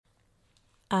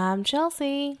I'm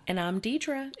Chelsea. And I'm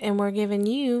Deidre. And we're giving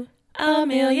you A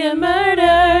Million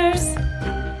Murders.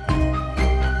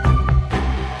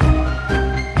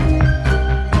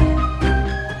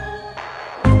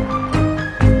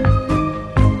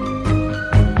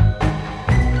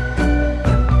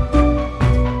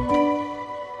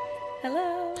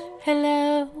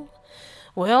 Hello.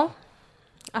 Well,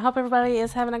 I hope everybody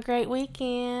is having a great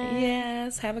weekend.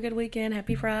 Yes, have a good weekend.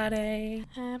 Happy Friday.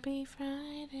 Happy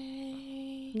Friday.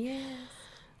 Yes.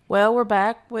 Well, we're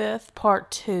back with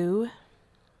part 2.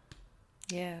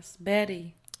 Yes,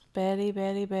 Betty. Betty.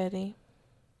 This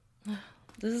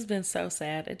has been so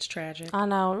sad. It's tragic. I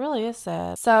know, it really is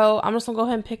sad. So, I'm just going to go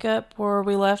ahead and pick up where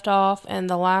we left off. And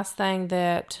the last thing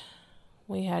that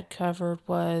we had covered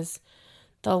was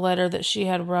the letter that she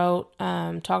had wrote,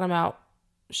 talking about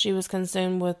she was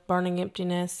consumed with burning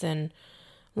emptiness and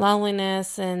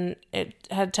loneliness, and it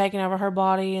had taken over her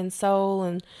body and soul,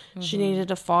 and she needed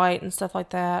to fight and stuff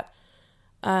like that.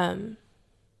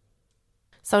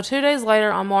 So 2 days later,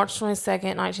 on March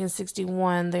 22nd,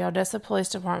 1961, the Odessa Police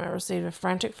Department received a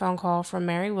frantic phone call from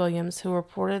Mary Williams, who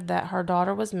reported that her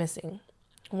daughter was missing.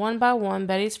 One by one,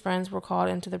 Betty's friends were called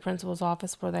into the principal's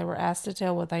office, where they were asked to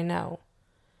tell what they know.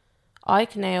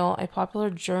 Ike Nail, a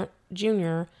popular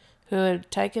junior who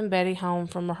had taken Betty home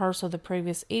from rehearsal the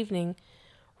previous evening,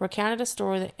 recounted a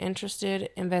story that interested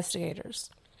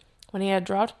investigators. When he had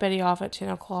dropped Betty off at 10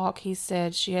 o'clock, he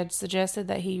said she had suggested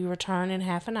that he return in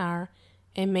half an hour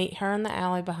and meet her in the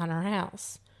alley behind her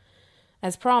house.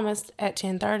 As promised, at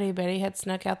 10:30, Betty had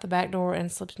snuck out the back door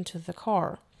and slipped into the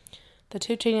car. The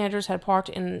two teenagers had parked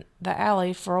in the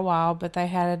alley for a while, but they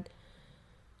had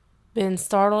been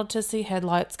startled to see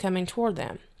headlights coming toward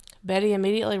them. Betty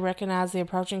immediately recognized the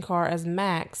approaching car as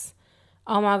Mac's.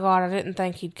 "Oh my God, I didn't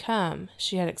think he'd come,"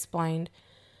 she had explained.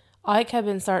 Ike had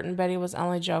been certain Betty was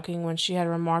only joking when she had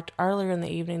remarked earlier in the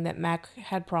evening that Mac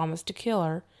had promised to kill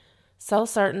her, so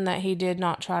certain that he did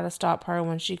not try to stop her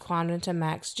when she climbed into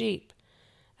Mac's Jeep.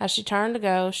 As she turned to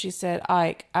go, she said,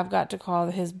 "Ike, I've got to call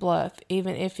his bluff,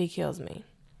 even if he kills me."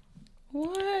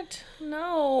 What?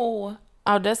 No.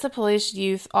 Odessa Police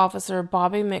Youth Officer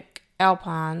Bobby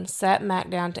McAlpine sat Mac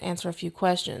down to answer a few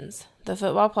questions. The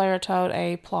football player told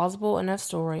a plausible enough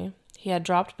story. He had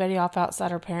dropped Betty off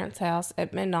outside her parents' house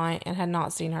at midnight and had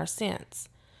not seen her since.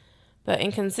 But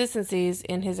inconsistencies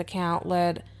in his account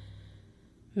led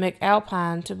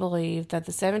McAlpine to believe that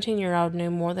the 17-year-old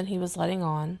knew more than he was letting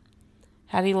on.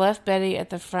 Had he left Betty at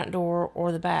the front door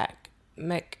or the back?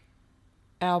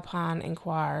 McAlpine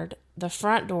inquired. "The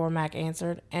front door," Mac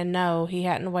answered, and no, he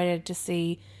hadn't waited to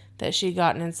see that she'd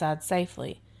gotten inside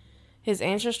safely. His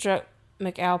answer struck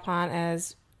McAlpine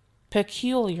as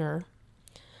peculiar.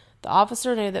 The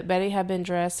officer knew that Betty had been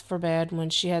dressed for bed when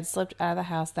she had slipped out of the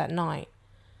house that night.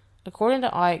 According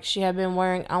to Ike, she had been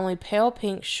wearing only pale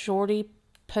pink shorty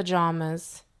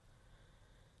pajamas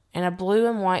and a blue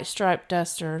and white striped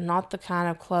duster, not the kind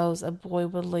of clothes a boy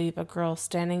would leave a girl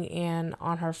standing in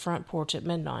on her front porch at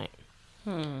midnight.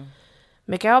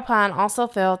 McAlpine also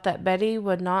felt that Betty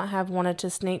would not have wanted to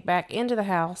sneak back into the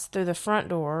house through the front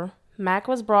door. Mac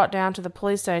was brought down to the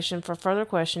police station for further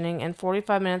questioning, and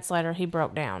 45 minutes later he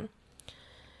broke down.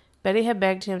 Betty had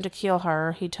begged him to kill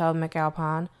her, he told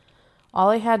McAlpine. All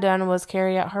he had done was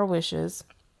carry out her wishes.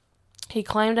 He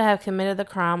claimed to have committed the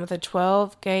crime with a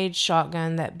 12-gauge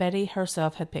shotgun that Betty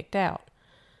herself had picked out.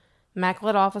 Mac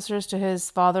led officers to his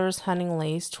father's hunting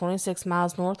lease, 26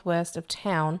 miles northwest of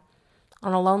town,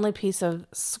 on a lonely piece of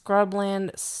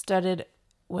scrubland studded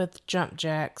with jump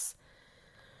jacks.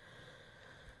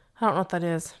 I don't know what that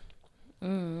is.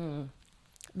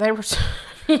 They were...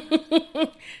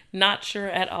 Not sure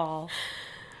at all.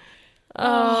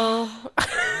 Oh.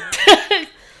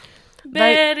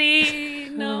 Betty,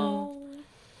 no.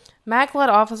 Mac led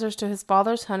officers to his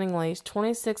father's hunting lease,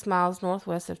 26 miles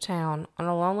northwest of town, on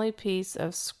a lonely piece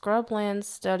of scrubland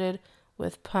studded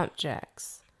with pump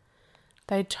jacks.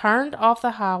 They turned off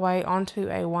the highway onto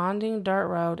a winding dirt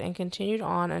road and continued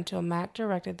on until Mac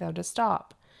directed them to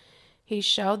stop. He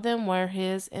showed them where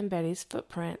his and Betty's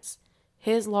footprints,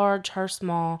 his large, her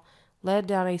small, led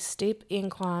down a steep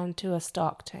incline to a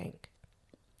stock tank.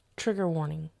 Trigger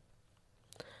warning.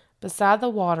 Beside the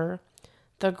water,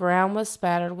 the ground was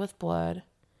spattered with blood.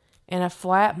 In a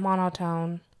flat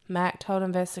monotone, Mac told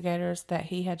investigators that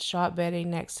he had shot Betty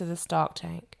next to the stock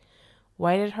tank,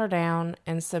 weighted her down,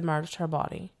 and submerged her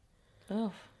body.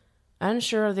 Oh.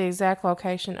 Unsure of the exact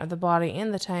location of the body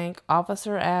in the tank,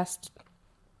 officer asked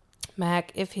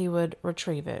Mac if he would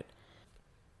retrieve it.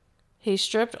 He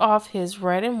stripped off his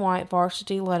red and white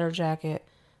varsity letter jacket,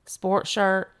 sport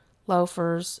shirt,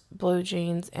 loafers, blue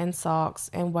jeans, and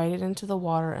socks and waded into the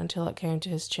water until it came to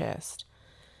his chest.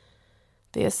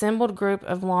 The assembled group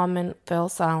of lawmen fell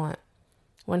silent.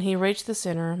 When he reached the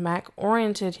center, Mac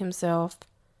oriented himself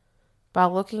by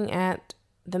looking at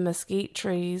the mesquite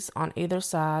trees on either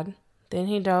side. Then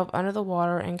he dove under the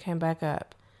water and came back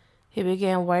up. He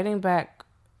began wading back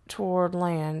toward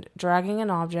land, dragging an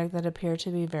object that appeared to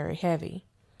be very heavy.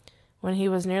 When he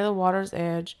was near the water's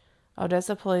edge,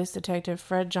 Odessa Police Detective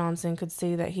Fred Johnson could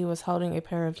see that he was holding a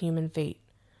pair of human feet.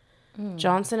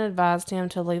 Johnson advised him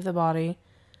to leave the body,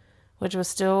 which was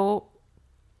still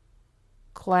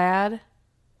clad,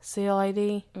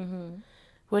 C-L-A-D,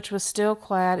 which was still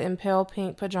clad in pale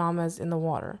pink pajamas, in the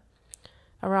water.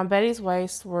 Around Betty's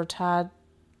waist were tied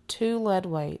 2 lead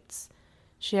weights.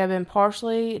 She had been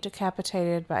partially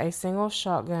decapitated by a single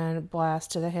shotgun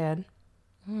blast to the head.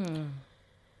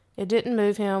 It didn't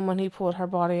move him when he pulled her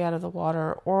body out of the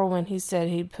water or when he said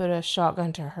he'd put a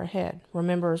shotgun to her head,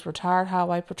 remembers retired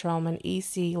highway patrolman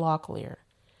E.C. Locklear.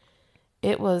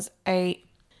 It was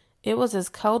as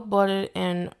cold-blooded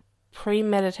and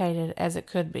premeditated as it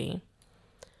could be.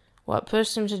 What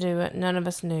pushed him to do it, none of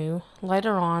us knew.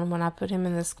 Later on, when I put him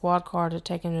in the squad car to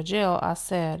take him to jail, I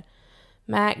said,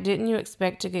 "Mac, didn't you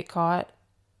expect to get caught?"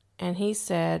 And he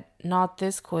said, "Not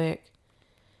this quick."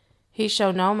 He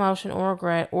showed no emotion or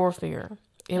regret or fear.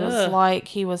 It was like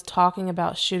he was talking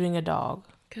about shooting a dog.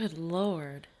 Good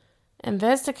Lord.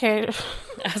 Investigator.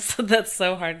 That's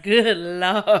so hard. Good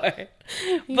Lord.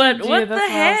 But what the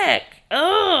heck?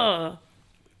 Oh.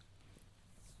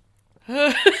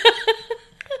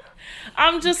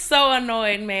 I'm just so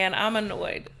annoyed, man. I'm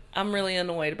annoyed. I'm really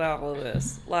annoyed about all of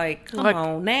this. Like, come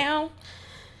on now.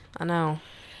 I know.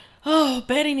 Oh,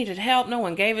 Betty needed help. No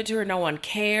one gave it to her. No one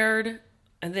cared.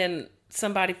 And then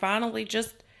somebody finally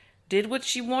just did what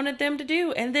she wanted them to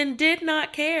do and then did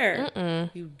not care.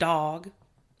 You dog.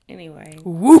 Anyway.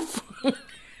 Woof.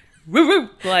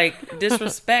 Like,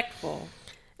 disrespectful.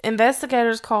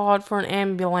 Investigators called for an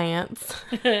ambulance.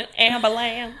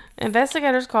 Ambulance.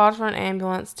 Investigators called for an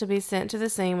ambulance to be sent to the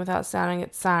scene without sounding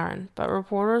its siren, but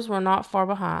reporters were not far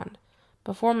behind.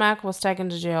 Before Mac was taken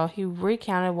to jail, he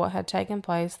recounted what had taken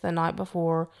place the night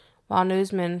before, while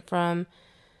newsmen from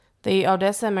the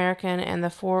Odessa American and the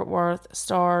Fort Worth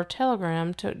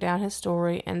Star-Telegram took down his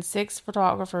story, and 6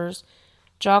 photographers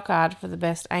jockeyed for the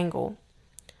best angle.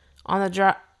 On the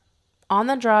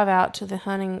drive out to the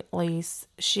hunting lease,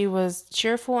 she was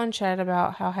cheerful and chatted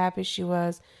about how happy she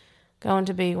was going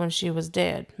to be when she was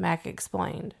dead, Mac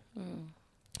explained.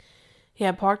 He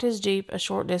had parked his Jeep a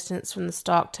short distance from the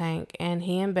stock tank, and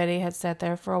he and Betty had sat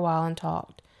there for a while and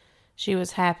talked. She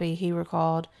was happy, he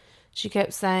recalled. She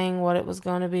kept saying what it was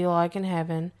going to be like in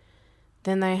heaven.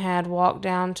 Then they had walked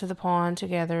down to the pond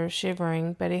together,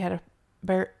 shivering. Betty had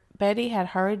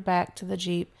hurried back to the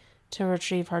Jeep to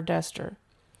retrieve her duster.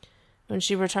 When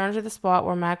she returned to the spot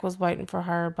where Mac was waiting for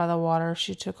her by the water,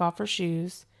 she took off her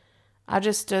shoes. "I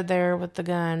just stood there with the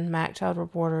gun," Mac told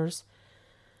reporters.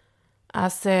 "I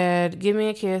said, 'Give me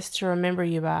a kiss to remember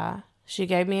you by.' She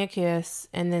gave me a kiss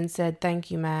and then said,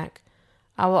 'Thank you, Mac.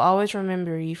 I will always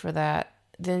remember you for that.'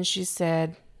 Then she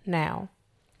said, 'Now.'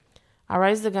 I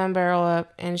raised the gun barrel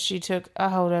up, and she took a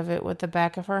hold of it with the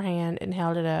back of her hand and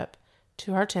held it up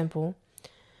to her temple.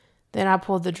 Then I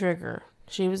pulled the trigger.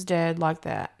 She was dead like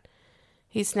that."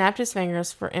 He snapped his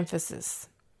fingers for emphasis.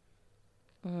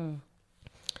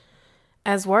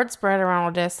 As word spread around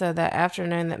Odessa that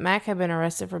afternoon that Mac had been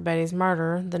arrested for Betty's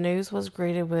murder, the news was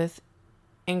greeted with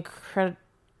incredulity.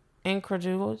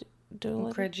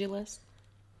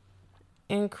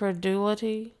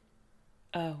 Incredulity?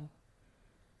 Oh.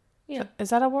 Yeah. Is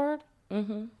that a word?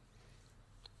 Mm-hmm.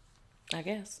 I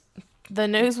guess. The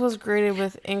news was greeted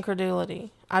with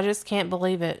incredulity. "I just can't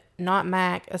believe it. Not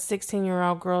Mac," a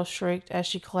 16-year-old girl shrieked as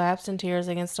she collapsed in tears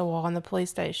against a wall in the police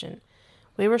station.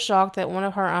 We were shocked that one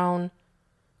of our own,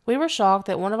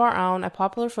 a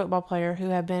popular football player who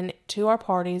had been to our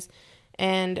parties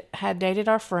and had dated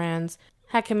our friends,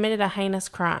 had committed a heinous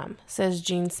crime," says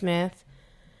Gene Smith.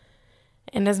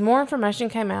 And as more information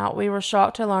came out, we were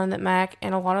shocked to learn that Mac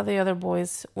and a lot of the other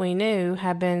boys we knew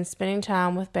had been spending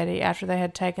time with Betty after they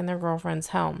had taken their girlfriends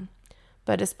home.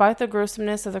 But despite the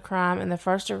gruesomeness of the crime and the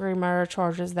first-degree murder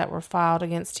charges that were filed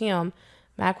against him,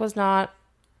 Mac was not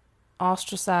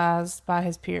ostracized by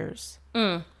his peers.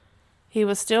 He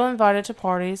was still invited to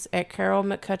parties at Carol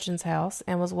McCutcheon's house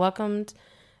and was welcomed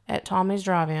at Tommy's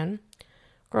drive-in.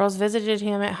 Girls visited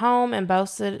him at home and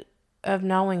boasted of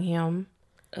knowing him.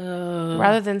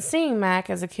 Rather than seeing Mac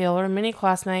as a killer, many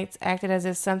classmates acted as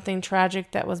if something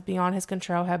tragic that was beyond his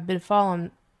control had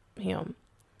befallen him.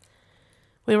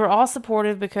 We were all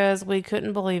supportive because we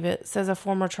couldn't believe it, says a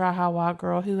former Tri-High white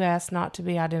girl who asked not to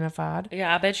be identified.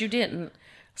 Yeah, I bet you didn't.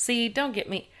 See, don't get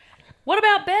me. What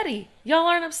about Betty? Y'all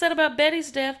aren't upset about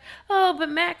Betty's death? Oh, but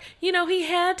Mac, he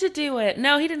had to do it.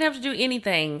 No, he didn't have to do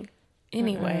anything.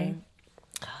 Anyway.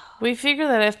 We figure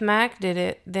that if Mac did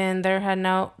it, then there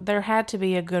had to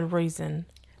be a good reason.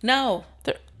 No.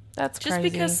 That's just crazy.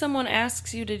 Because someone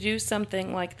asks you to do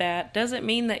something like that doesn't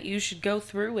mean that you should go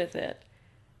through with it.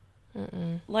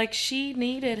 Mm-mm. Like, she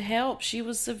needed help. She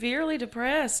was severely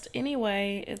depressed.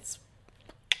 Anyway,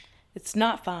 it's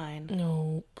not fine.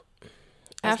 Nope.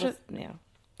 Yeah.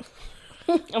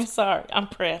 I'm sorry. I'm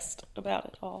pressed about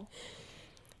it all.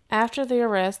 After the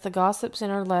arrest, the gossip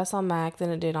centered less on Mac than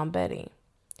it did on Betty.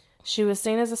 She was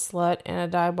seen as a slut and a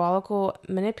diabolical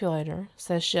manipulator,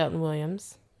 says Shelton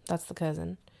Williams. That's the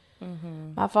cousin.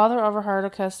 Mm-hmm. My father overheard a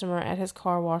customer at his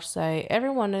car wash say,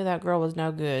 "Everyone knew that girl was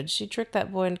no good. She tricked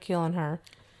that boy into killing her."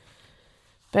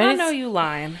 I know you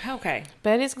lying. Okay.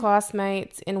 Betty's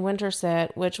classmates in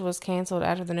Winterset, which was canceled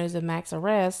after the news of Mac's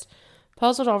arrest,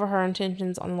 puzzled over her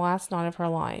intentions on the last night of her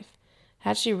life.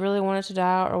 Had she really wanted to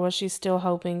die, or was she still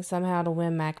hoping somehow to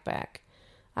win Mac back?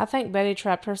 I think Betty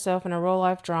trapped herself in a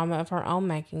real-life drama of her own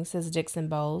making, says Dixon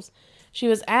Bowles. She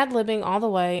was ad-libbing all the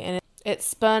way, and it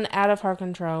spun out of her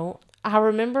control. I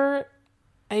remember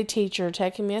a teacher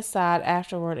taking me aside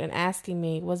afterward and asking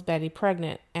me, was Betty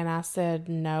pregnant? And I said,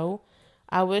 no.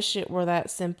 I wish it were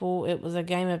that simple. It was a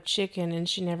game of chicken, and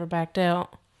she never backed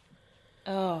out.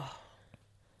 Oh.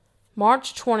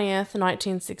 March 20th,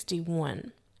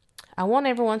 1961. I want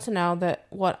everyone to know that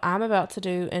what I'm about to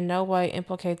do in no way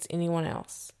implicates anyone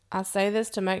else. I say this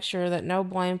to make sure that no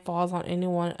blame falls on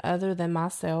anyone other than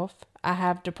myself. I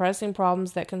have depressing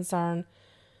problems that concern,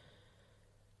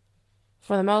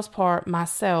 for the most part,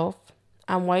 myself.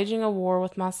 I'm waging a war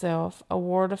with myself, a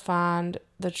war to find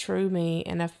the true me,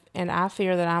 and I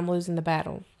fear that I'm losing the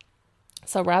battle.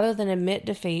 So rather than admit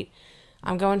defeat,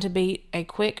 I'm going to beat a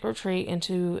quick retreat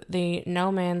into the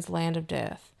no man's land of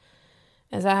death.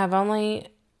 As I have only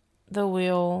the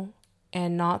will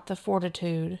and not the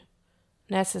fortitude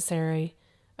necessary,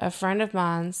 a friend of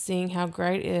mine, seeing how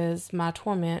great is my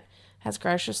torment, has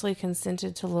graciously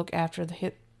consented to look after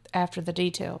the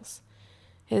details.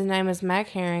 His name is Mac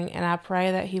Herring, and I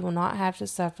pray that he will not have to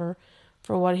suffer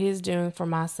for what he is doing for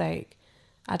my sake.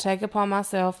 I take upon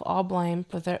myself all blame,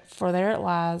 for there it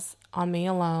lies on me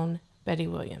alone. Betty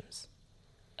Williams.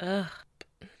 Ugh.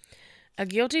 A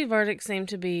guilty verdict seemed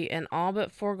to be an all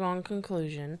but foregone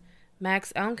conclusion.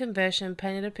 Mac's own confession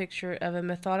painted a picture of a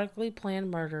methodically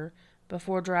planned murder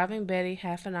before driving Betty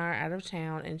half an hour out of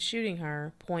town and shooting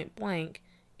her, point blank,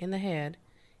 in the head.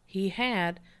 He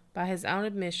had, by his own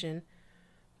admission,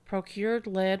 procured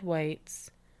lead weights,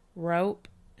 rope,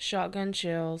 shotgun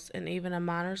shells, and even a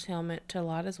miner's helmet to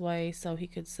light his way so he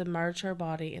could submerge her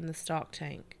body in the stock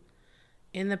tank.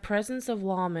 In the presence of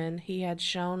lawmen, he had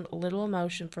shown little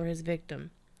emotion for his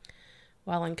victim.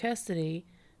 While in custody,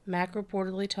 Mac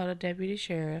reportedly told a deputy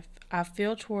sheriff, "I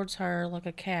feel towards her like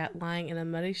a cat lying in a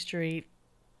muddy street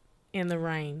in the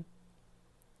rain."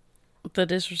 The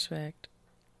disrespect.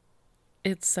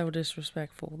 It's so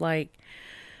disrespectful. Like,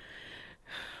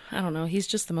 I don't know. He's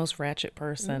just the most ratchet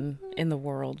person in the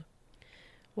world.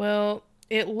 Well,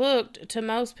 it looked to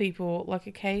most people like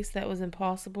a case that was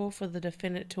impossible for the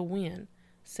defendant to win,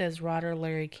 says writer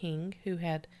Larry King, who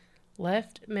had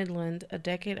left Midland a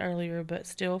decade earlier but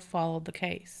still followed the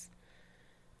case.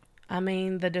 I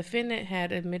mean, the defendant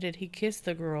had admitted he kissed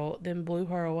the girl, then blew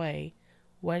her away,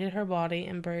 weighted her body,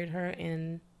 and buried it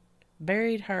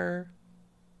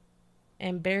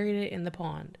in the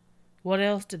pond. What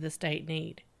else did the state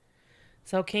need?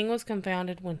 So King was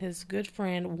confounded when his good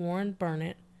friend Warren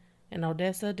Burnett, an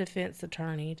Odessa defense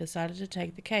attorney, decided to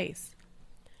take the case.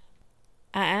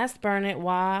 I asked Burnett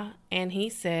why, and he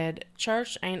said,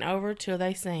 "Church ain't over till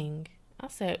they sing." I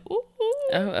said, ooh.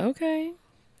 Oh, okay.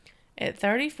 At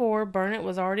 34, Burnett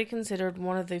was already considered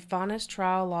one of the finest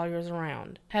trial lawyers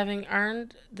around, having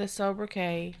earned the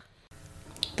sobriquet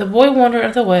the Boy Wonder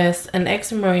of the West, an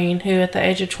ex-Marine who, at the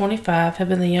age of 25, had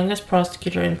been the youngest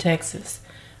prosecutor in Texas.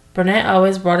 Burnett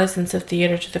always brought a sense of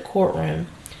theater to the courtroom.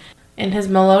 In his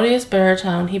melodious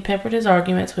baritone, he peppered his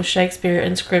arguments with Shakespeare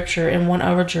and Scripture and won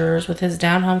over jurors with his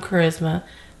down-home charisma,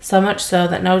 so much so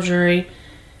that no jury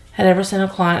had ever sent a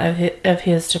client of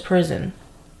his to prison.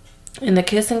 In the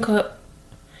kiss and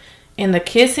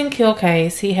kill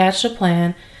case, he hatched a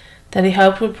plan that he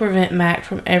hoped would prevent Mac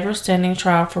from ever standing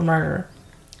trial for murder,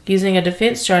 using a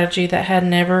defense strategy that had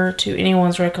never, to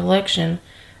anyone's recollection,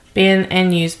 been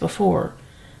and used before.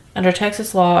 Under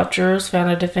Texas law, if jurors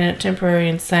found a defendant temporarily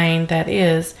insane, that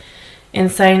is,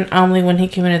 insane only when he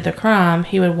committed the crime,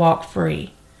 he would walk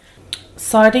free.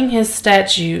 Citing his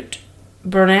statute,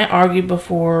 Burnett argued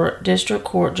before District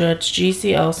Court Judge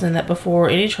G.C. Olson that before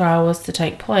any trial was to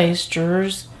take place,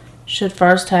 jurors should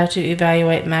first have to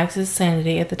evaluate Max's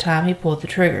sanity at the time he pulled the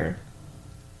trigger.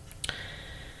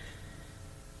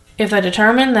 If they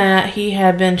determined that he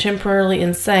had been temporarily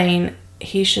insane,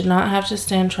 he should not have to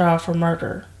stand trial for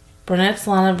murder. Burnett's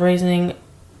line of reasoning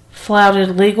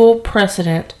flouted legal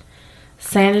precedent.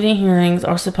 Sanity hearings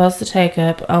are supposed to take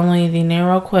up only the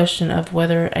narrow question of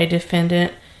whether a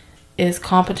defendant is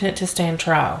competent to stand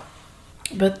trial.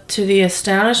 But to the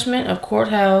astonishment of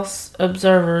courthouse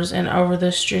observers and over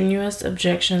the strenuous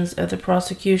objections of the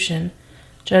prosecution,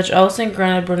 Judge Olson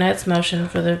granted Burnett's motion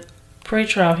for the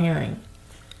pretrial hearing.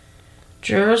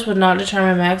 Jurors would not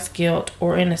determine Mac's guilt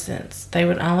or innocence. They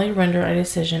would only render a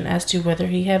decision as to whether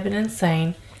he had been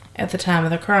insane at the time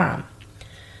of the crime.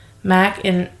 Mac,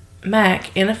 in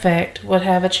effect, would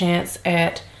have a chance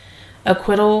at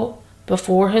acquittal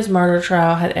before his murder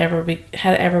trial had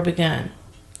ever begun.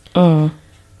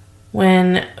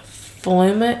 When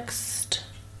flummoxed,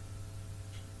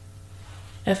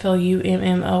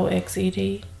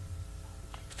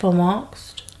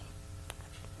 Flummoxed,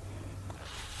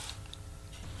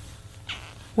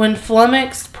 When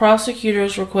flummoxed,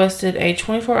 prosecutors requested a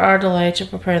 24-hour delay to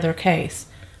prepare their case.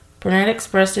 Burnett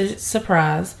expressed his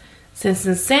surprise, since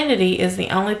insanity is the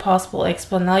only possible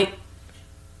explanation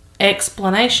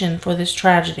for this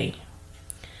tragedy.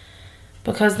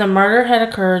 Because the murder had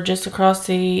occurred just across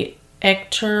the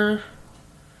Ector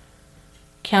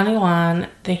County line,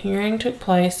 the hearing took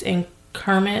place in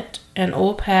Kermit, an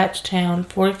oil patch town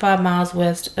 45 miles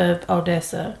west of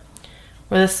Odessa,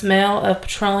 where the smell of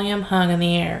petroleum hung in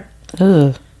the air.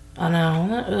 Ugh. I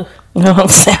know. Ugh. Don't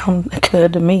sound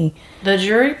good to me. The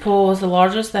jury pool was the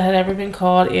largest that had ever been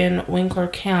called in Winkler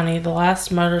County, the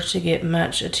last murder to get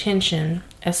much attention.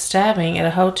 A stabbing at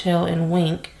a hotel in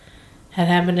Wink had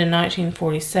happened in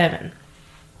 1947.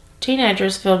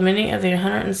 Teenagers filled many of the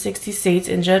 160 seats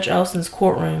in Judge Olson's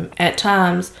courtroom, at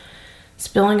times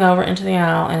spilling over into the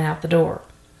aisle and out the door.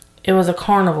 It was a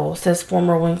carnival, says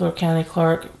former Winkler County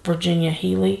Clerk Virginia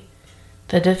Healy.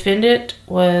 The defendant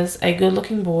was a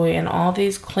good-looking boy, and all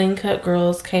these clean-cut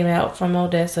girls came out from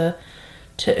Odessa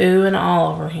to ooh and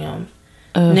all over him,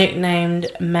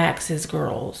 nicknamed Max's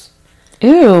Girls.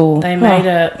 Ew. They made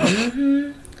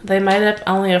up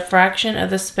only a fraction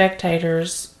of the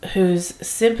spectators whose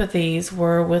sympathies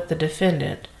were with the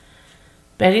defendant.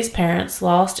 Betty's parents,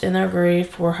 lost in their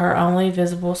grief, were her only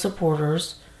visible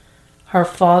supporters. Her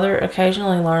father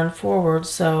occasionally leaned forward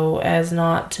so as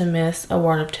not to miss a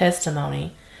word of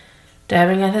testimony,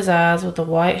 dabbing at his eyes with a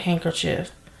white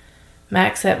handkerchief.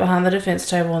 Max sat behind the defense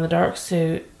table in a dark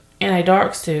suit,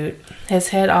 his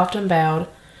head often bowed.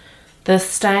 The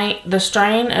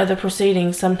strain of the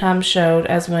proceedings sometimes showed,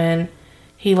 as when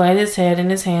he laid his head in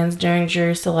his hands during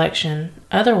jury selection.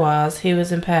 Otherwise, he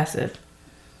was impassive.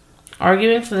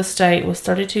 Arguing for the state was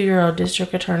 32-year-old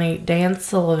District Attorney Dan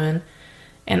Sullivan,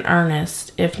 an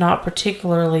earnest, if not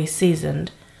particularly seasoned,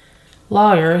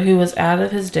 lawyer who was out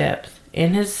of his depth.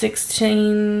 In his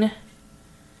 16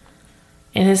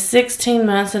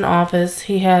 months in office,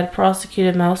 he had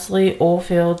prosecuted mostly oil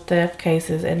field theft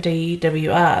cases and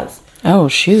DWIs. Oh,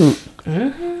 shoot.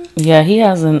 Mm-hmm. Yeah, he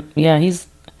hasn't. Yeah, he's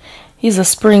a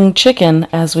spring chicken,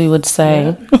 as we would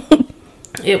say. Yeah.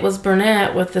 It was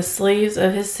Burnett, with the sleeves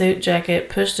of his suit jacket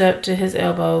pushed up to his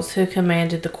elbows, who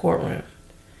commanded the courtroom.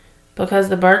 Because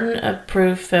the burden of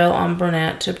proof fell on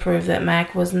Burnett to prove that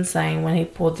Mac was insane when he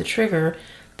pulled the trigger,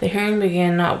 the hearing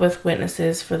began not with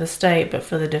witnesses for the state, but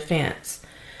for the defense.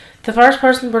 The first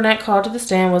person Burnett called to the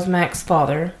stand was Mac's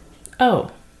father,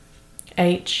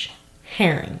 O.H.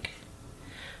 Herring,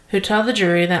 who told the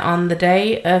jury that on the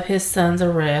day of his son's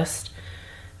arrest,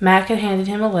 Mac had handed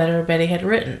him a letter Betty had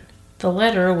written. The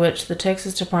letter, which the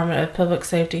Texas Department of Public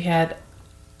Safety had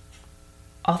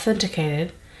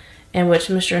authenticated, and which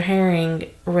Mr. Herring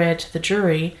read to the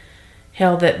jury,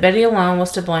 held that Betty alone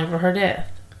was to blame for her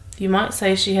death. You might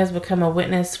say she has become a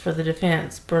witness for the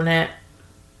defense, Burnett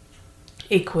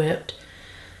equipped.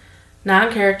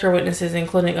 9 character witnesses,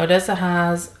 including Odessa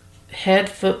High's head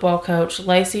football coach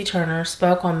Lacey Turner,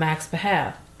 spoke on Mac's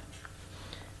behalf.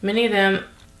 Many of them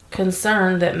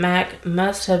concerned that Mac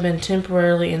must have been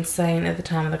temporarily insane at the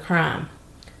time of the crime.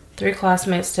 3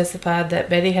 classmates testified that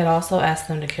Betty had also asked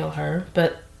them to kill her,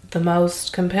 but the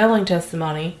most compelling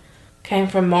testimony came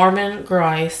from Marvin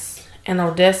Grice, an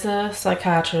Odessa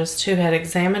psychiatrist who had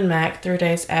examined Mac 3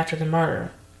 days after the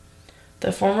murder.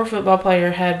 The former football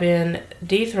player had been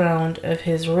dethroned of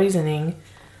his reasoning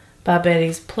by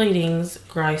Betty's pleadings,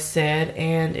 Grice said,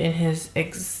 and in his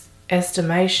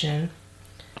estimation,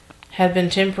 had been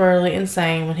temporarily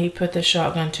insane when he put the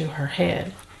shotgun to her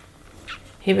head.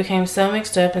 He became so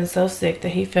mixed up and so sick that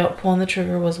he felt pulling the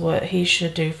trigger was what he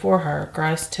should do for her,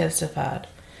 Grice testified.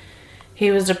 He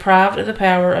was deprived of the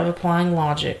power of applying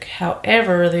logic.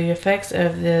 However, the effects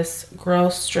of this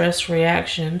gross stress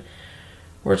reaction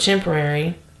were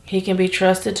temporary. He can be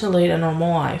trusted to lead a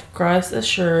normal life, Grice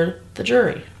assured the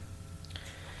jury.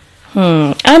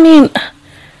 I mean,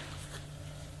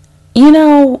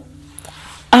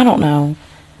 I don't know.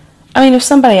 I mean, if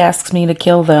somebody asks me to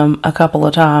kill them a couple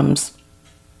of times,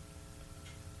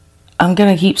 I'm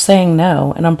going to keep saying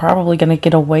no, and I'm probably going to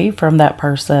get away from that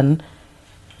person.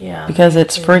 Yeah. Because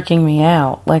it's freaking me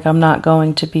out. Like, I'm not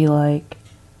going to be like,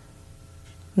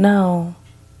 no.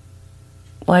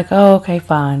 Like, oh, okay,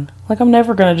 fine. Like, I'm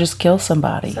never going to just kill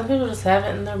somebody. Some people just have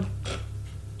it in their...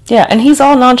 Yeah, and he's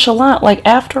all nonchalant. Like,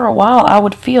 after a while, I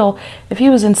would feel, if he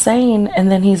was insane and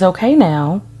then he's okay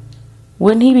now,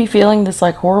 wouldn't he be feeling this,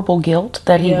 like, horrible guilt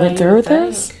that he went through with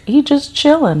this? He just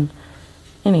chilling.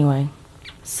 Anyway.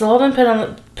 Sullivan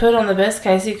put on the best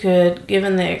case he could,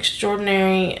 given the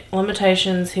extraordinary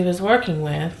limitations he was working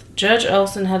with. Judge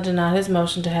Olson had denied his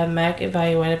motion to have Mack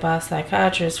evaluated by a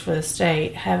psychiatrist for the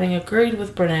state, having agreed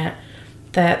with Burnett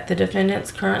that the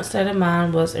defendant's current state of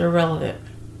mind was irrelevant.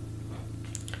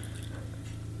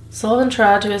 Sullivan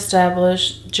tried to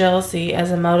establish jealousy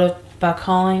as a motive by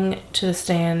calling to the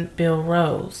stand Bill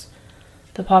Rose,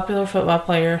 the popular football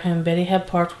player whom Betty had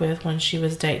parked with when she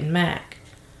was dating Mack.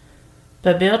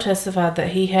 But Bill testified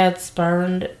that he had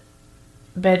spurned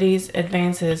Betty's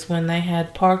advances when they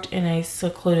had parked in a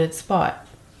secluded spot.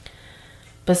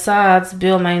 Besides,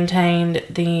 Bill maintained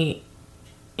the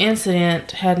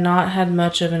incident had not had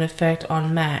much of an effect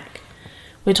on Mack.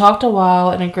 We talked a while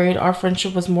and agreed our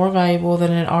friendship was more valuable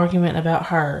than an argument about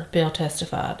her, Bill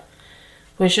testified.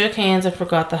 We shook hands and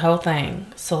forgot the whole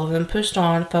thing. Sullivan pushed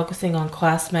on, focusing on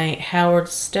classmate Howard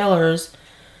Steller's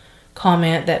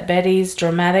comment that Betty's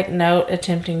dramatic note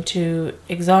attempting to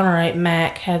exonerate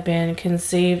Mack had been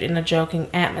conceived in a joking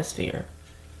atmosphere.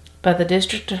 But the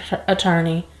district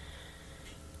attorney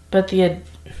could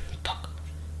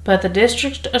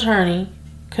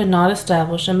not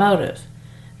establish a motive.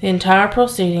 The entire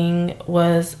proceeding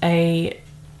was a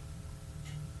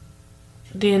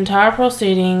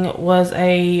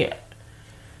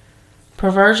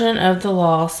perversion of the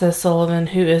law, says Sullivan,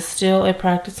 who is still a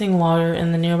practicing lawyer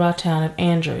in the nearby town of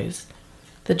Andrews.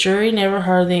 The jury never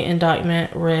heard the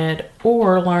indictment read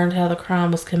or learned how the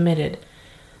crime was committed.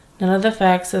 None of the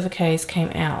facts of the case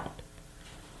came out.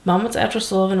 Moments after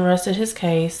Sullivan rested his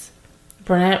case,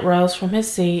 Burnett rose from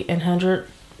his seat and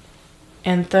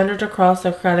thundered across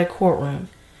the crowded courtroom.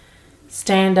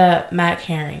 "Stand up, Mack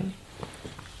Herring.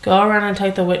 Go around and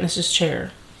take the witness's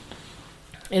chair."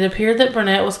 It appeared that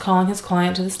Burnett was calling his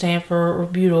client to the stand for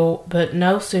rebuttal, but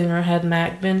no sooner had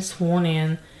Mack been sworn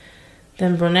in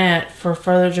than Burnett, for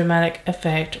further dramatic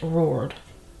effect, roared,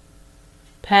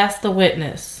 "Pass the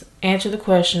witness. Answer the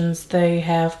questions they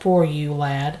have for you,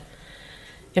 lad."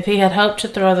 If he had hoped to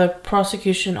throw the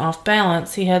prosecution off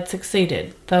balance, he had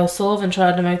succeeded, though Sullivan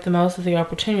tried to make the most of the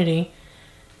opportunity.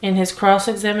 In his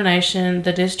cross-examination,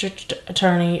 the district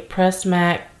attorney pressed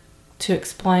Mack to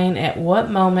explain at what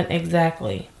moment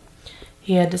exactly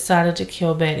he had decided to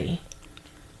kill Betty.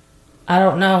 "I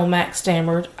don't know," Mack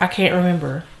stammered. "I can't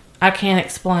remember. I can't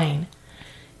explain."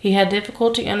 He had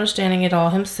difficulty understanding it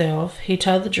all himself. He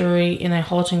told the jury in a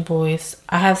halting voice,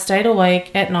 "I have stayed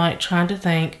awake at night trying to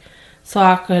think so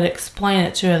I could explain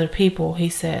it to other people," he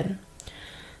said.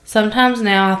 "Sometimes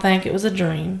now I think it was a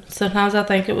dream. Sometimes I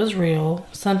think it was real.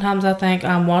 Sometimes I think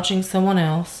I'm watching someone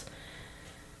else."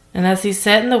 And as he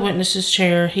sat in the witness's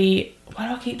chair, why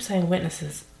do I keep saying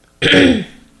witnesses?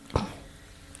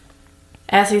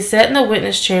 As he sat in the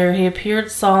witness chair, he appeared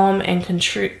solemn and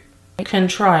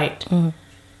contrite.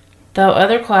 Though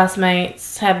other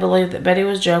classmates had believed that Betty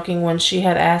was joking when she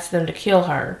had asked them to kill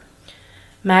her.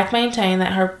 Mack maintained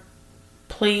that her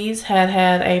pleas had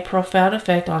had a profound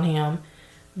effect on him.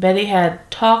 Betty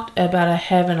had talked about a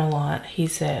heaven a lot, he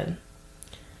said,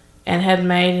 and had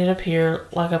made it appear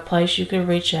like a place you could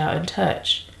reach out and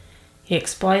touch. He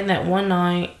explained that on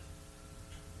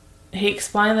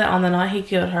the night he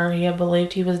killed her, he had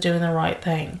believed he was doing the right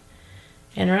thing.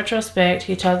 In retrospect,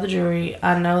 he told the jury,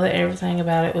 "I know that everything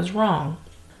about it was wrong."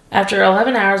 After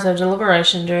 11 hours of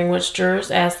deliberation, during which jurors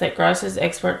asked that Grice's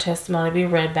expert testimony be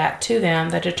read back to them,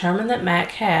 they determined that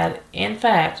Mack had, in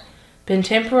fact, been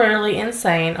temporarily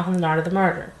insane on the night of the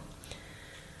murder.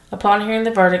 Upon hearing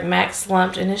the verdict, Mack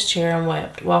slumped in his chair and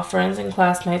wept, while friends and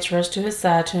classmates rushed to his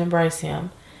side to embrace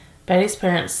him. Betty's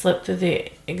parents slipped through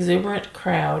the exuberant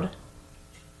crowd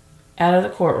out of the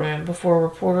courtroom before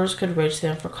reporters could reach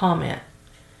them for comment.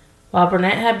 While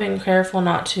Burnett had been careful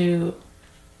not to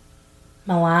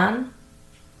malign,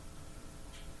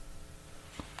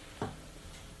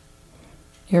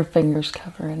 Your finger's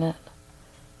covering it.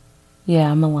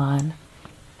 Yeah, malign.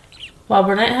 While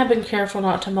Burnett had been careful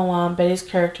not to malign Betty's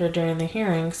character during the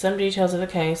hearing, some details of the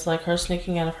case, like her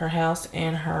sneaking out of her house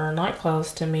in her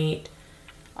nightclothes to meet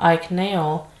Ike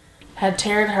Nail, had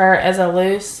tarred her as a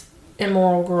loose,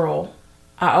 immoral girl.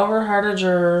 I overheard a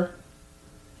juror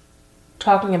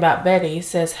talking about Betty,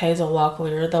 says Hazel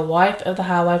Locklear, the wife of the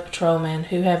highway patrolman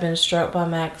who had been struck by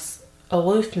Mac's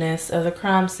aloofness of the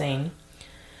crime scene.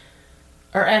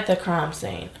 Or at the crime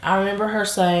scene. I remember her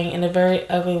saying in a very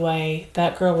ugly way,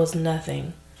 that girl was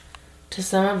nothing. To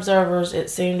some observers, it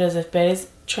seemed as if Betty's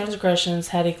transgressions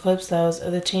had eclipsed those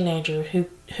of the teenager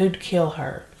who'd kill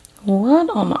her. What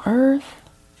on earth?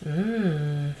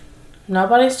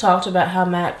 Nobody's talked about how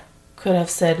Mac could have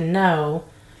said no,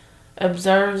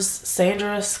 observes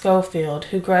Sandra Schofield,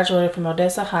 who graduated from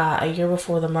Odessa High a year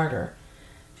before the murder.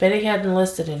 Betty had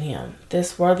enlisted in him,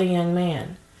 this worthy young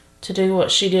man, to do what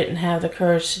she didn't have the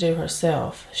courage to do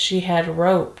herself. She had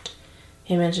roped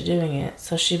him into doing it,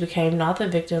 so she became not the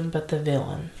victim but the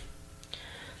villain.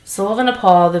 Sullivan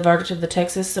applauded the verdict of the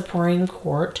Texas Supreme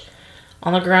Court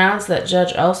on the grounds that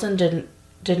Judge Olson did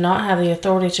not have the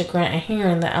authority to grant a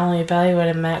hearing that only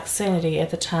evaluated Mac's sanity at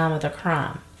the time of the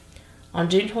crime. On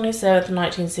June 27,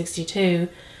 1962,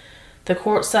 the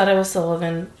court sided with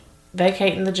Sullivan,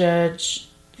 vacating the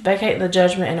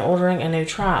judgment and ordering a new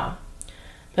trial.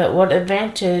 But what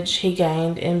advantage he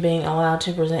gained in being allowed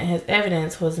to present his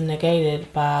evidence was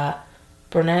negated by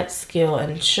Burnett's skill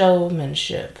and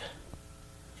showmanship.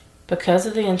 Because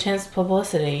of the intense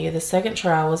publicity, the second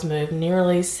trial was moved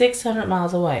nearly 600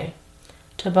 miles away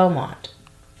to Beaumont.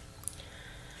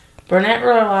 Burnett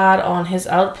relied on his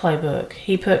old playbook.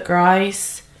 He put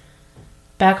Grice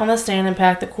back on the stand and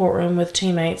packed the courtroom with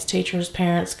teammates, teachers,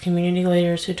 parents, community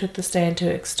leaders who took the stand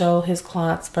to extol his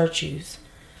client's virtues.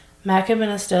 Mac had been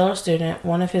a stellar student,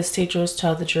 one of his teachers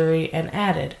told the jury, and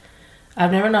added,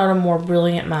 I've never known a more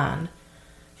brilliant mind.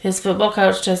 His football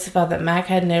coach testified that Mac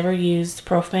had never used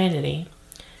profanity.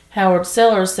 Howard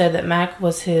Sellers said that Mac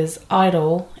was his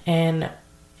idol and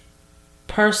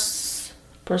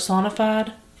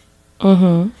personified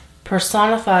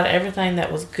everything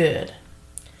that was good.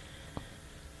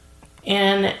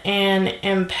 In an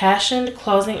impassioned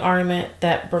closing argument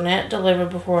that Burnett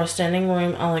delivered before a standing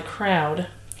room only crowd,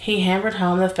 he hammered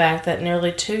home the fact that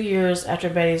nearly 2 years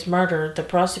after Betty's murder, the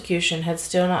prosecution had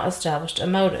still not established a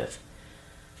motive.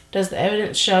 Does the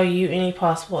evidence show you any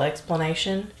possible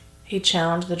explanation? He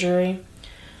challenged the jury.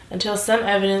 Until some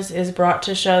evidence is brought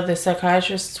to show the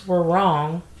psychiatrists were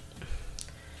wrong,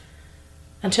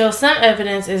 I'd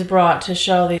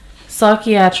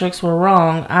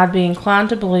be inclined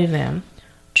to believe them.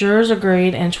 Jurors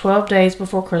agreed, and 12 days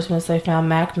before Christmas they found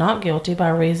Mac not guilty by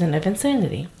reason of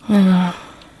insanity.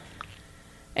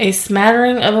 A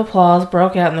smattering of applause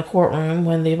broke out in the courtroom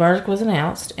when the verdict was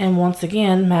announced, and once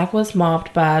again Mac was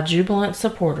mobbed by jubilant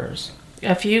supporters.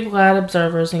 A few glad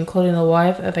observers, including the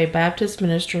wife of a Baptist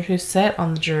minister who sat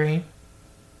on the jury,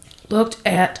 looked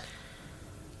on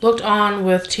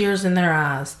with tears in their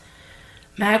eyes.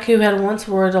 Mac, who had once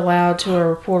worried aloud to a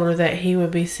reporter that he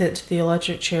would be sent to the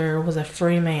electric chair, was a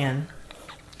free man.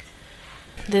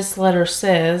 This letter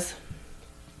says,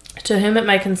 To whom it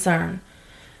may concern,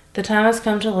 the time has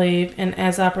come to leave, and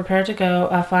as I prepare to go,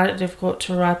 I find it difficult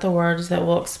to write the words that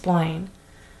will explain.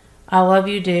 I love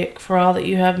you, Dick, for all that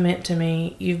you have meant to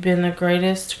me. You've been the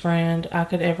greatest friend I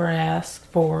could ever ask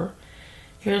for.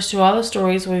 Here's to all the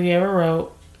stories we ever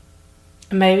wrote.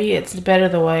 Maybe it's better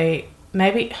the way...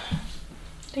 Deidre.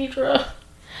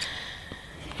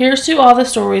 Here's to all the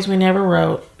stories we never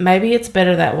wrote. Maybe it's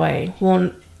better that way.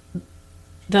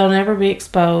 They'll never be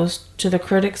exposed to the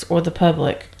critics or the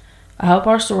public. I hope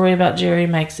our story about Jerry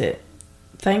makes it.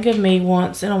 Think of me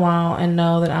once in a while and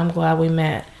know that I'm glad we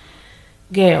met.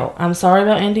 Gail, I'm sorry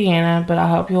about Indiana, but I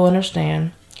hope you'll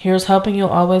understand. Here's hoping you'll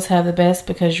always have the best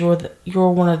because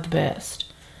you're one of the best.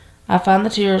 I find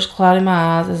the tears clouding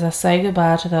my eyes as I say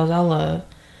goodbye to those I love.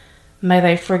 May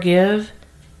they forgive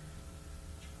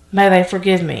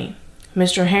me.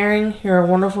 Mr. Herring, you're a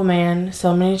wonderful man.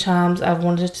 So many times I've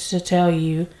wanted to tell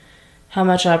you how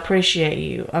much I appreciate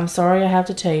you. I'm sorry I have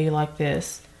to tell you like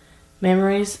this.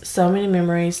 Memories, so many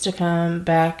memories to come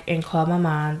back and cloud my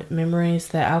mind. Memories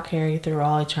that I'll carry through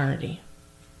all eternity.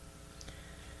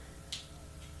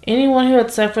 Anyone who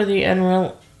had suffered the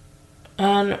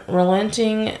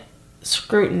unrelenting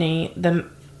scrutiny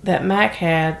that Mac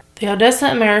had. The Odessa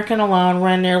American alone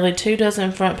ran nearly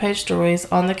 24 front-page stories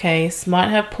on the case, might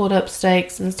have pulled up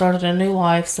stakes and started a new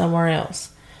life somewhere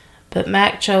else. But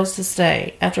Mac chose to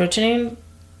stay. After attending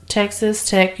Texas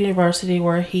Tech University,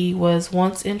 where he was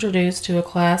once introduced to a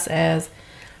class as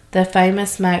the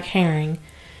famous Mac Herring,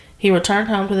 he returned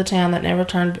home to the town that never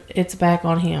turned its back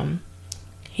on him.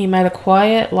 He made a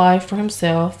quiet life for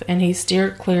himself, and he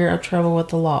steered clear of trouble with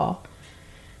the law.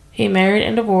 He married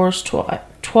and divorced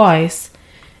twice.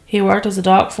 He worked as a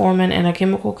dock foreman in a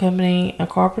chemical company, a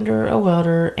carpenter, a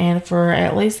welder, and for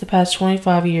at least the past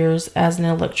 25 years as an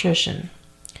electrician.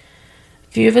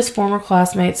 Few of his former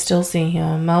classmates still see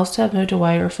him. Most have moved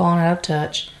away or fallen out of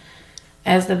touch,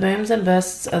 as the booms and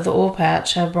busts of the oil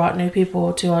patch have brought new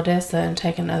people to Odessa and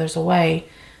taken others away.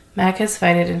 Mac has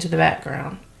faded into the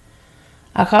background.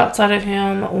 I caught sight of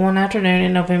him one afternoon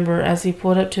in November as he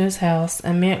pulled up to his house,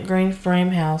 a mint green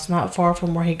frame house not far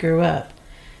from where he grew up.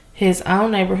 His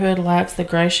own neighborhood lacks the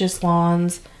gracious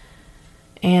lawns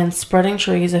and spreading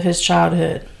trees of his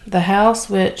childhood. The house,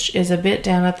 which is a bit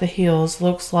down at the hills,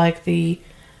 looks like the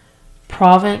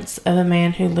province of a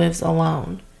man who lives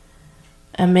alone.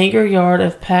 A meager yard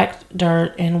of packed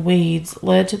dirt and weeds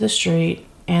led to the street,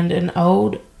 and an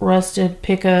old, rusted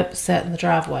pickup sat in the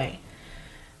driveway.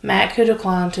 Mac, who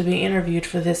declined to be interviewed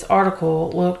for this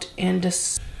article, looked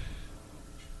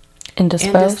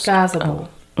indisguisable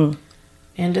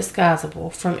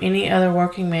from any other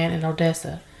working man in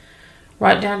Odessa.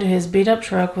 Right down to his beat-up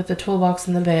truck with the toolbox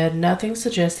in the bed, nothing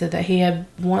suggested that he had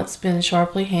once been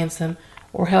sharply handsome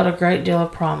or held a great deal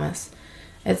of promise.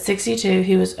 At 62,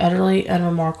 he was utterly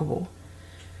unremarkable.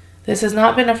 This has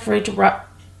not been a free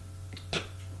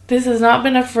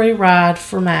ride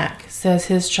for Mac, says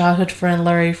his childhood friend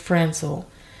Larry Frenzel.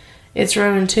 It's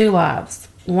ruined 2 lives.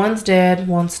 One's dead,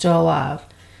 one's still alive.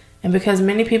 And because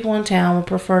many people in town would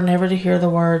prefer never to hear the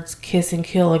words kiss and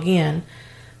kill again,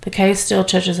 the case still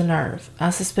touches a nerve. I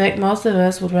suspect most of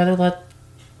us would rather let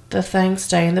the thing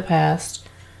stay in the past.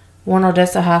 One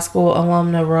Odessa High School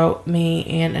alumna wrote me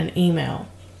in an email.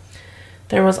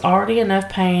 There was already enough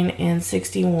pain in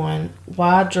 61.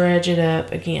 Why dredge it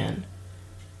up again?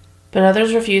 But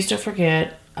others refuse to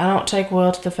forget. I don't take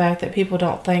well to the fact that people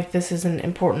don't think this is an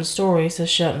important story, says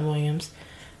Shelton Williams,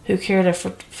 who carried a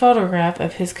photograph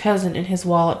of his cousin in his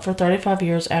wallet for 35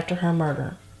 years after her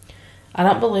murder. I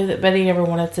don't believe that Betty ever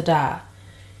wanted to die.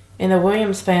 In the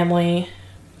Williams family,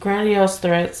 grandiose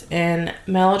threats and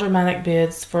melodramatic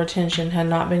bids for attention had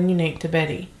not been unique to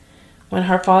Betty. When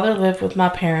her father lived with my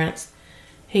parents,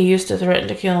 he used to threaten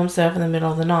to kill himself in the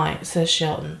middle of the night, says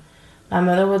Shelton. My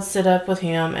mother would sit up with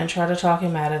him and try to talk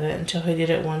him out of it until he did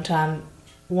it one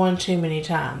too many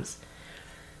times.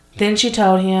 Then she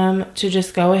told him to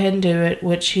just go ahead and do it,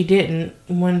 which he didn't.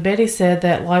 When Betty said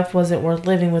that life wasn't worth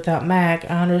living without Mac,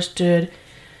 I understood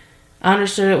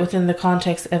it within the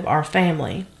context of our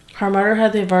family. Her murder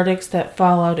had the verdicts that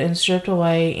followed and stripped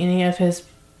away any of his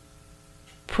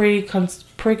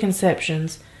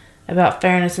preconceptions about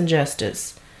fairness and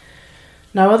justice.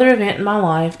 No other event in my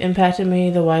life impacted me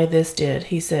the way this did,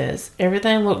 he says.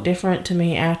 Everything looked different to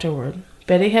me afterward.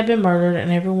 Betty had been murdered,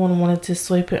 and everyone wanted to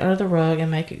sweep it under the rug and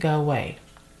make it go away.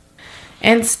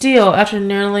 And still, after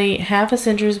nearly half a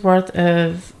century's worth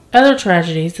of other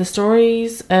tragedies, the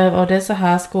stories of Odessa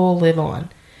High School live on.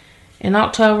 In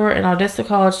October, an Odessa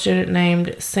College student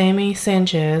named Sammy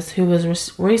Sanchez, who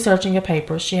was researching a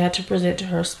paper she had to present to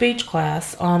her speech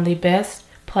class on the best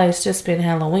place to spend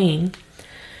Halloween,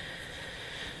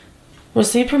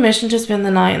 received permission to spend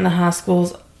the night in the high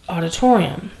school's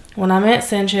auditorium. When I met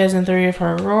Sanchez and 3 of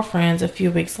her girlfriends a few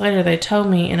weeks later, they told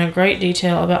me in a great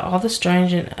detail about all the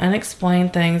strange and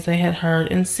unexplained things they had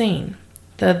heard and seen.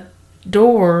 The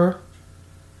door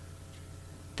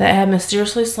that had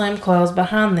mysteriously slammed closed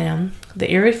behind them, the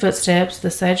eerie footsteps,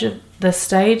 the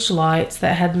stage lights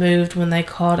that had moved when they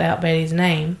called out Betty's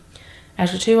name.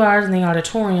 After 2 hours in the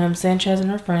auditorium, Sanchez and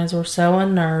her friends were so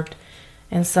unnerved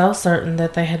and so certain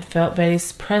that they had felt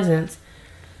Betty's presence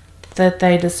that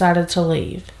they decided to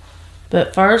leave.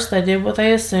 But first, they did what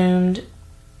they assumed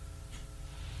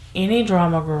any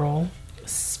drama girl,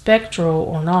 spectral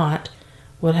or not,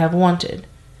 would have wanted.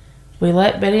 We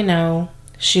let Betty know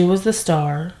she was the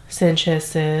star, Sanchez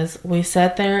says. We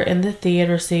sat there in the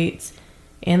theater seats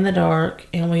in the dark,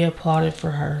 and we applauded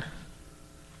for her.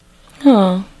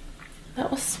 Huh. That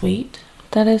was sweet.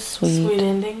 That is sweet. Sweet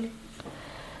ending.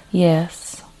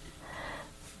 Yes.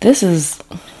 This is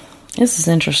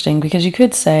interesting because you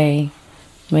could say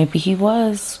maybe he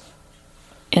was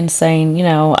insane.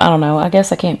 I don't know. I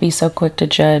guess I can't be so quick to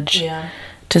judge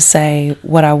to say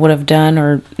what I would have done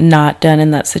or not done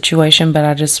in that situation, but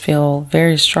I just feel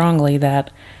very strongly that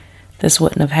this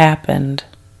wouldn't have happened.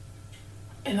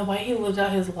 And the way he lived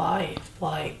out his life,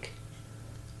 like,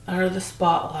 under the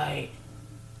spotlight,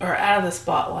 or out of the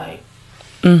spotlight.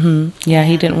 Mm-hmm. Yeah,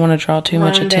 he didn't want to draw too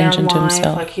much attention to life,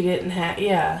 himself. Like, he didn't have,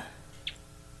 yeah.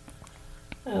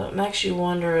 It makes you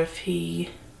wonder if he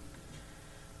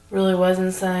really was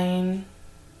insane,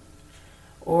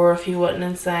 or if he wasn't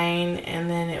insane and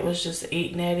then it was just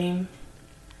eating at him.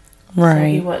 Right. So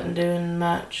he wasn't doing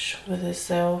much with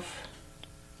himself.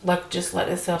 Like, just let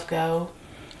himself go.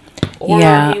 Or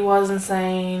he was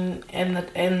insane in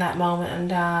that moment in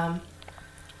time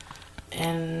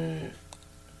and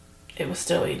it was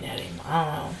still eating at him. I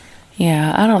don't know.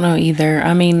 Yeah, I don't know either.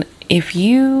 I mean,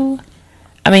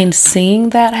 seeing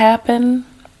that happen,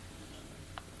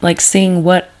 like seeing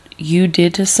what you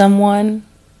did to someone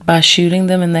by shooting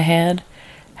them in the head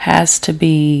has to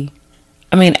be,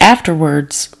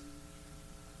 afterwards,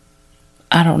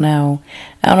 I don't know.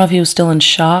 I don't know if he was still in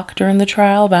shock during the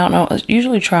trial, but I don't know.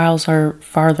 Usually trials are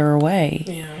farther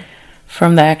away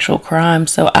from the actual crime,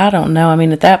 so I don't know.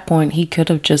 At that point, he could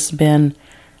have just been,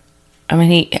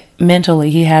 mentally,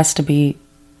 he has to be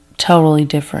totally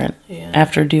different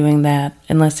after doing that,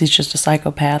 unless he's just a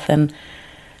psychopath, and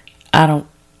I don't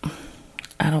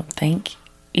think,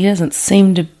 he doesn't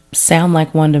seem to sound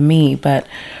like one to me, but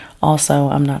also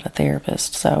I'm not a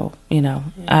therapist, so,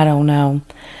 I don't know.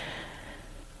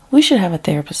 We should have a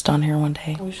therapist on here one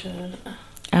day. We should.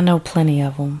 I know plenty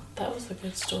of them. That was a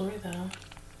good story, though.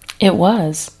 It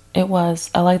was. I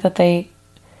like that they,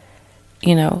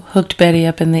 hooked Betty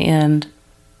up in the end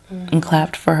and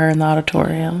clapped for her in the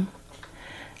auditorium.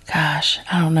 Gosh,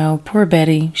 I don't know. Poor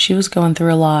Betty. She was going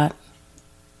through a lot.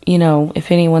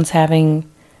 If anyone's having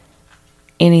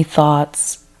any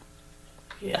thoughts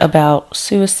about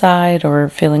suicide or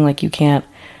feeling like you can't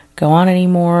go on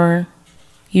anymore,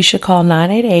 you should call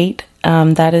 988.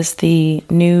 That is the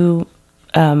new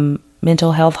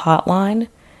mental health hotline.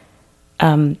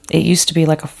 It used to be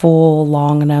like a full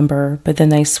long number, but then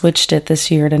they switched it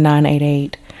this year to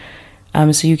 988.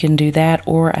 So you can do that,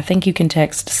 or I think you can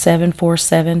text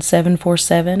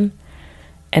 747-747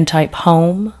 and type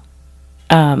home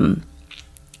in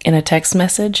a text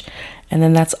message. And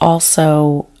then that's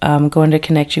also going to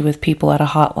connect you with people at a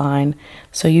hotline.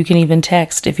 So you can even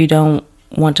text if you don't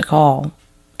want to call.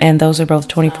 And those are both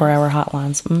 24-hour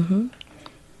hotlines. Mm-hmm.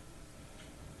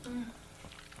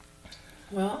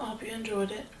 Well, I hope you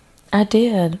enjoyed it. I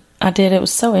did. It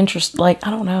was so interesting. Like, I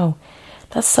don't know.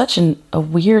 That's such a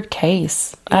weird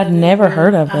case. Yeah, I'd never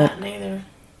heard of it. Neither.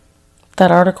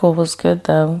 That article was good,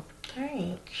 though.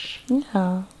 Thanks.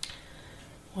 Yeah.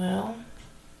 Well,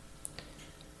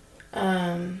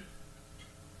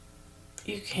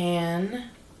 you can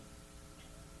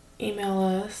email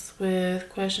us with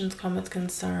questions, comments,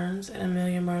 concerns at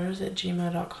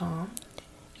ameliamurders@gmail.com.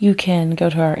 You can go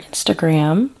to our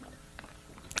Instagram.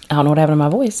 I don't know what happened to my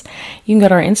voice. You can go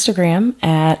to our Instagram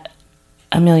at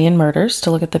A Million Murders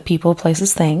to look at the people,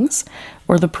 places, things,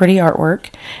 or the pretty artwork,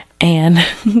 and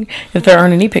if there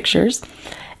aren't any pictures.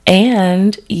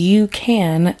 And you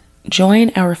can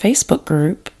join our Facebook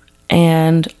group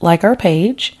and like our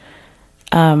page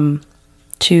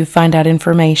to find out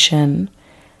information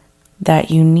that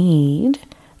you need.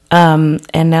 And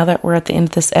now that we're at the end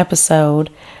of this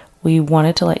episode, we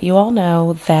wanted to let you all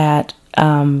know that,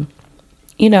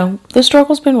 the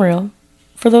struggle's been real.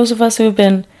 For those of us who have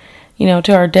been,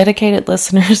 to our dedicated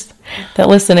listeners that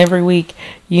listen every week,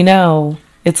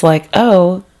 it's like,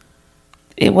 oh,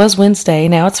 it was Wednesday,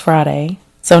 now it's Friday.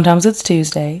 Sometimes it's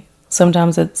Tuesday.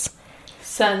 Sometimes it's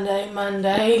Sunday,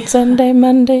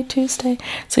 Monday, Tuesday.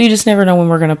 So you just never know when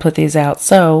we're going to put these out.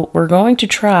 So we're going to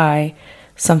try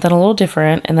something a little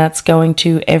different, and that's going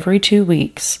to every 2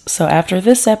 weeks. So after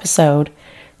this episode,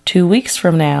 2 weeks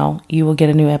from now, you will get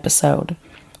a new episode.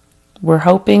 We're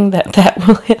hoping that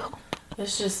will help. We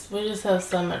just have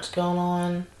so much going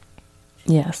on.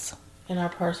 Yes. In our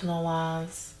personal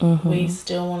lives. Mm-hmm. We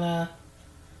still want to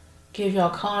give y'all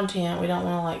content. We don't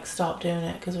want to stop doing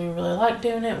it because we really like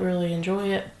doing it. We really enjoy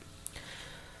it.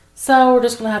 So we're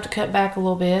just going to have to cut back a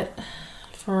little bit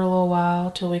for a little while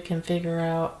till we can figure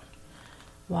out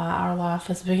why our life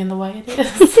is being the way it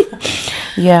is.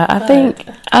 Yeah,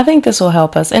 I think this will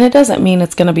help us. And it doesn't mean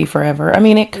it's going to be forever.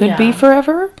 It could be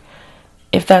forever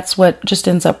if that's what just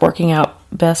ends up working out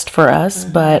best for us.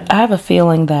 Mm-hmm. But I have a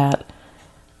feeling that,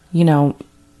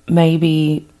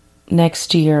 maybe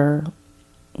next year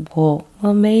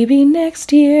maybe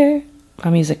next year.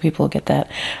 My music people will get that.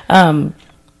 I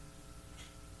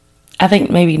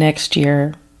think maybe next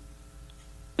year,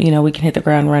 we can hit the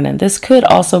ground running. This could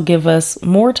also give us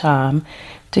more time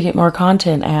to get more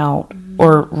content out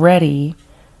or ready,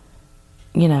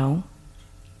 Yeah.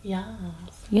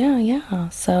 Yeah.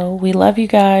 So we love you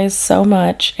guys so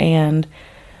much, and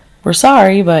we're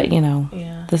sorry, but,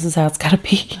 this is how it's got to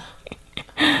be.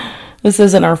 This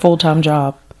isn't our full-time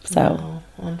job, so. No,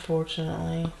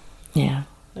 unfortunately. Yeah.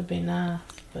 It'd be nice,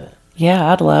 but.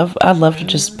 Yeah, I'd love to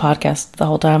just podcast the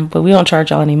whole time, but we don't charge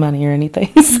y'all any money or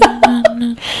anything. So.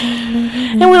 And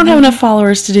we don't have enough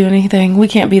followers to do anything. We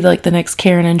can't be like the next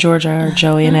Karen and Georgia or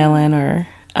Joey and Ellen or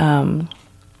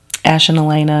Ash and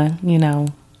Elena, Yeah.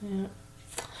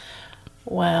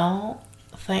 Well,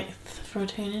 thanks for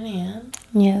tuning in.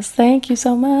 Yes, thank you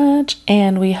so much.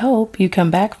 And we hope you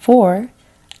come back for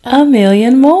a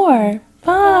million more.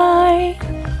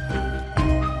 Bye.